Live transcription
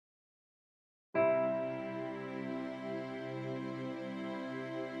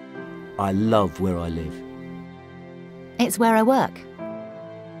I love where I live. It's where I work.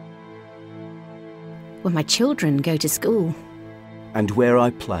 Where my children go to school. And where I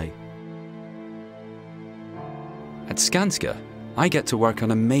play. At Skanska, I get to work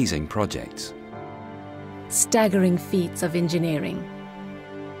on amazing projects. Staggering feats of engineering.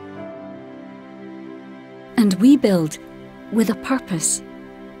 And we build with a purpose.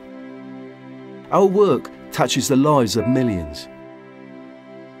 Our work touches the lives of millions.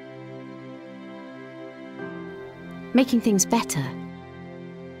 Making things better.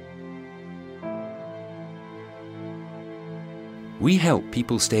 We help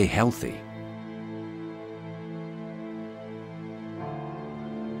people stay healthy.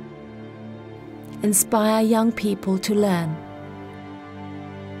 Inspire young people to learn.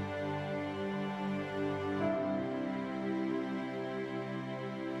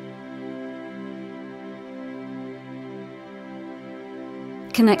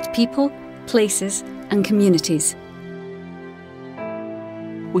 Connect people, places, and communities.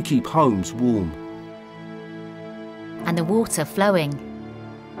 We keep homes warm. And the water flowing.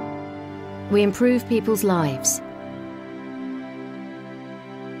 We improve people's lives.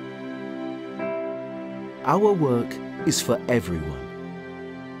 Our work is for everyone.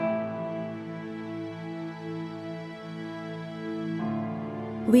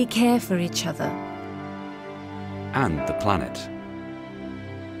 We care for each other. And the planet.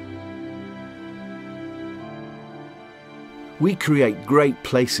 We create great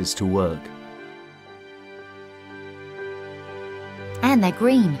places to work. And they're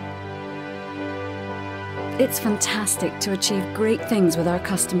green. It's fantastic to achieve great things with our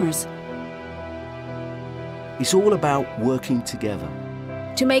customers. It's all about working together.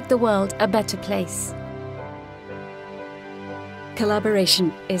 To make the world a better place.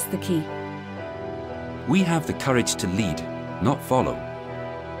 Collaboration is the key. We have the courage to lead, not follow.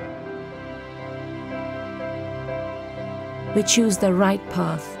 We choose the right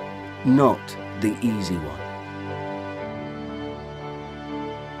path. Not the easy one.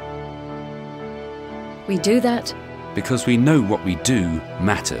 We do that because we know what we do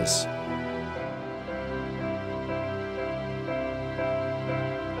matters.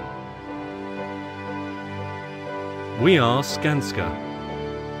 We are Skanska.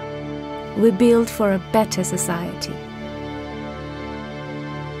 we build for a better society.